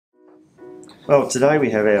Well, today we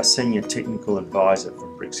have our Senior Technical Advisor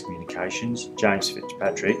from BC Communications, James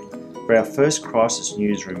Fitzpatrick, for our first Crisis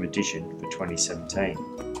Newsroom edition for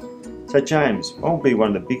 2017. So James, what will be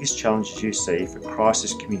one of the biggest challenges you see for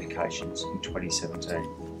crisis communications in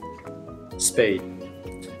 2017? Speed.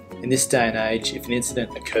 In this day and age, if an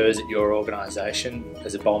incident occurs at your organisation,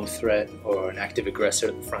 there's a bomb threat or an active aggressor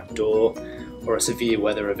at the front door or a severe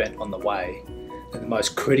weather event on the way, then the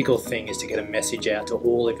most critical thing is to get a message out to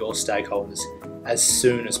all of your stakeholders as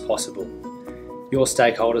soon as possible. Your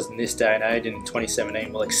stakeholders in this day and age in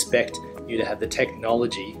 2017 will expect you to have the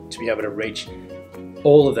technology to be able to reach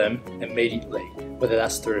all of them immediately, whether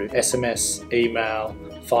that's through SMS, email,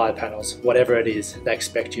 fire panels, whatever it is, they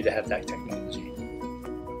expect you to have that technology.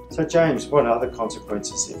 So James, what are the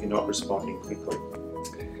consequences if you're not responding quickly?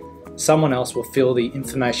 Someone else will fill the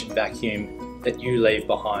information vacuum that you leave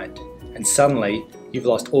behind, and suddenly you've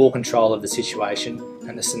lost all control of the situation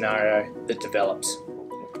and the scenario that develops.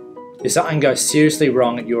 If something goes seriously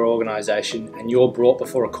wrong at your organisation and you're brought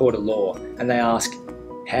before a court of law and they ask,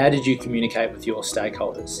 how did you communicate with your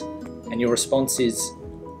stakeholders? And your response is,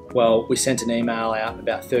 well, we sent an email out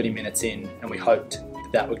about 30 minutes in and we hoped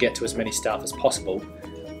that would get to as many staff as possible.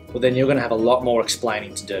 Well, then you're going to have a lot more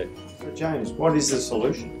explaining to do. So James, what is the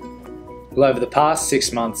solution? Well, over the past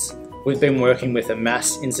 6 months, we've been working with a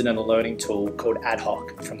mass incident alerting tool called Ad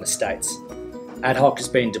Hoc from the States. Ad Hoc has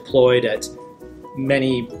been deployed at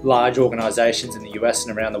many large organisations in the US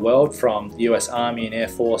and around the world, from the US Army and Air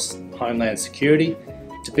Force, Homeland Security,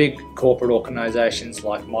 to big corporate organisations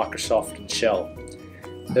like Microsoft and Shell.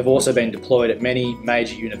 They've also been deployed at many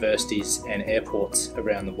major universities and airports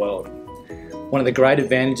around the world. One of the great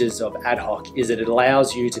advantages of Ad Hoc is that it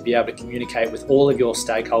allows you to be able to communicate with all of your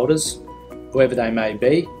stakeholders, whoever they may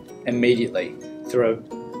be, immediately through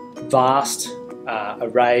a vast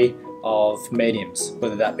array of mediums,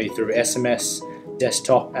 whether that be through SMS,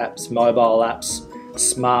 desktop apps, mobile apps,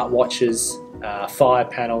 smart watches, fire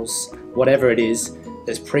panels, whatever it is.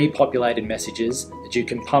 There's pre-populated messages that you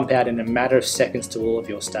can pump out in a matter of seconds to all of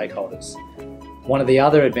your stakeholders. One of the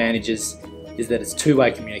other advantages is that it's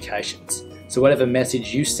two-way communications. So whatever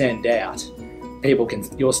message you send out,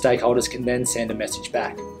 your stakeholders can then send a message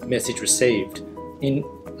back. Message received.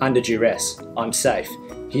 Under duress, I'm safe.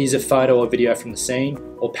 Here's a photo or video from the scene,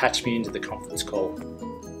 or patch me into the conference call.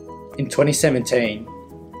 In 2017,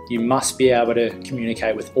 you must be able to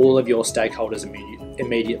communicate with all of your stakeholders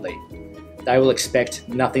immediately. They will expect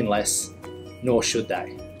nothing less, nor should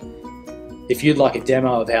they. If you'd like a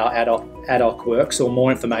demo of how Ad Hoc works, or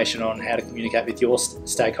more information on how to communicate with your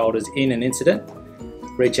stakeholders in an incident,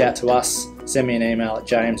 reach out to us, send me an email at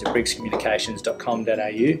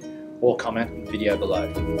james@brigscommunications.com.au or comment on the video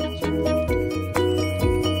below.